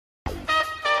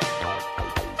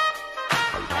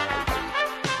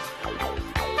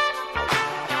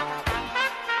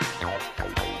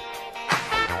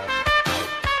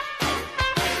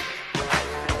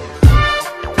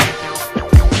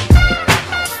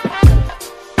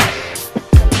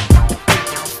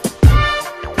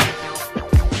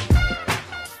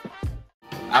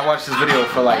watched this video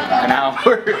for like an hour.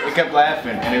 It kept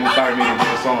laughing, and it inspired me to do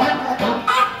the song.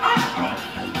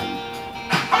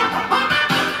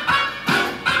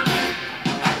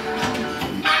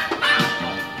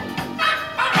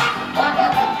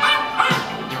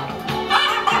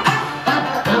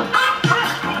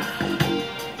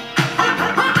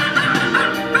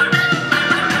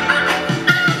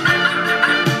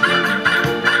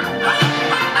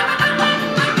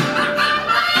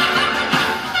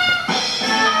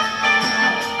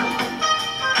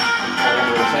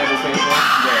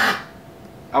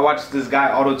 I watched this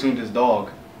guy auto-tuned his dog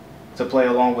to play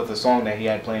along with a song that he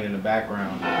had playing in the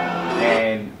background,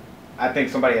 and I think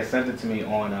somebody had sent it to me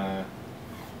on I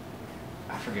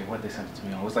forget what they sent it to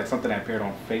me on. It was like something that appeared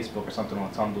on Facebook or something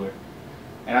on Tumblr,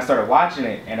 and I started watching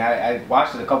it, and I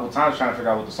watched it a couple times trying to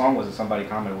figure out what the song was, and somebody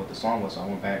commented what the song was, so I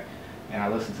went back and I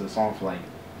listened to the song for like,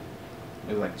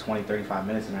 it was like 20-35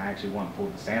 minutes, and I actually went and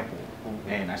pulled the sample,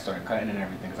 and I started cutting and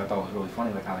everything because I thought it was really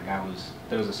funny, like how the guy was,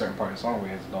 there was a certain part of the song where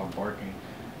he has a dog barking,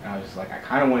 and I was just like, I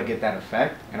kind of want to get that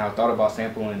effect, and I thought about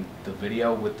sampling the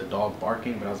video with the dog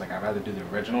barking, but I was like, I'd rather do the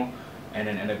original, and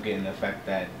then end up getting the effect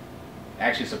that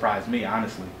actually surprised me,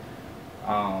 honestly,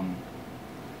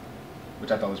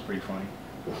 which I thought was pretty funny.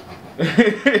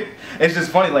 It's just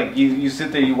funny, like you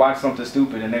sit there, you watch something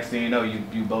stupid, and next thing you know,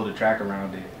 you build a track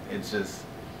around it. It's just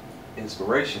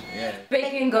inspiration. Yeah.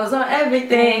 Bacon goes on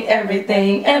everything,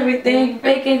 everything, everything.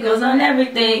 Bacon goes on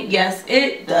everything. Yes,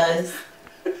 it does.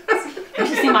 You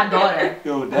should see my daughter.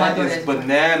 Yo, that is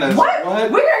bananas. What? We're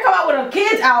gonna come out with a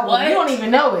kids album. What? You don't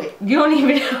even know it. You don't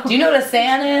even know. Do you know what a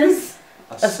SAN is?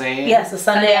 A SAN? Yes, a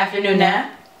Sunday afternoon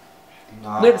nap.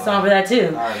 Nah. We have a song for that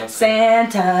too. Right, SAN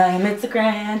time, it's a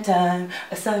grand time.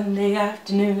 A Sunday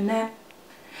afternoon nap.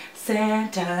 SAN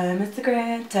time, it's a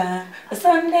grand time. A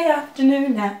Sunday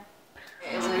afternoon nap.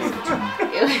 I was like,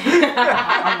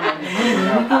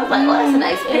 oh, that's a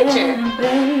nice picture. Not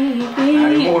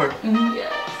anymore.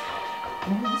 Yes.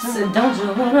 So don't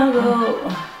you wanna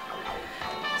go?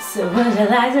 So would you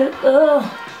like to go?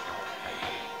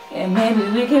 And maybe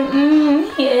we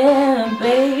can, yeah,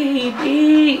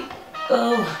 baby,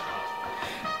 go.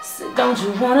 So don't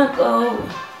you wanna go?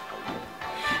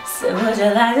 So would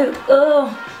you like to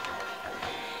go?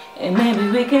 And maybe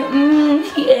we can,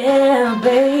 yeah,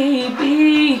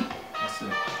 baby. That's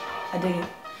it. I dig it.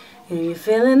 And you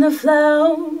feeling the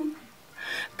flow?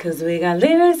 'Cause we got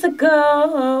lyrics to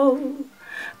go.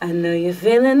 I know you're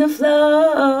feeling the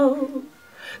flow.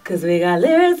 'Cause we got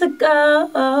lyrics to go.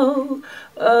 Oh,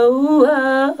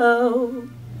 oh,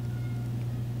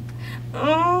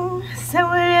 oh. So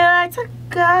would you like to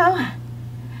go?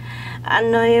 I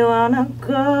know you wanna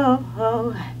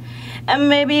go. And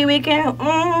maybe we can,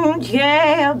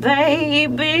 yeah,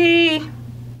 baby.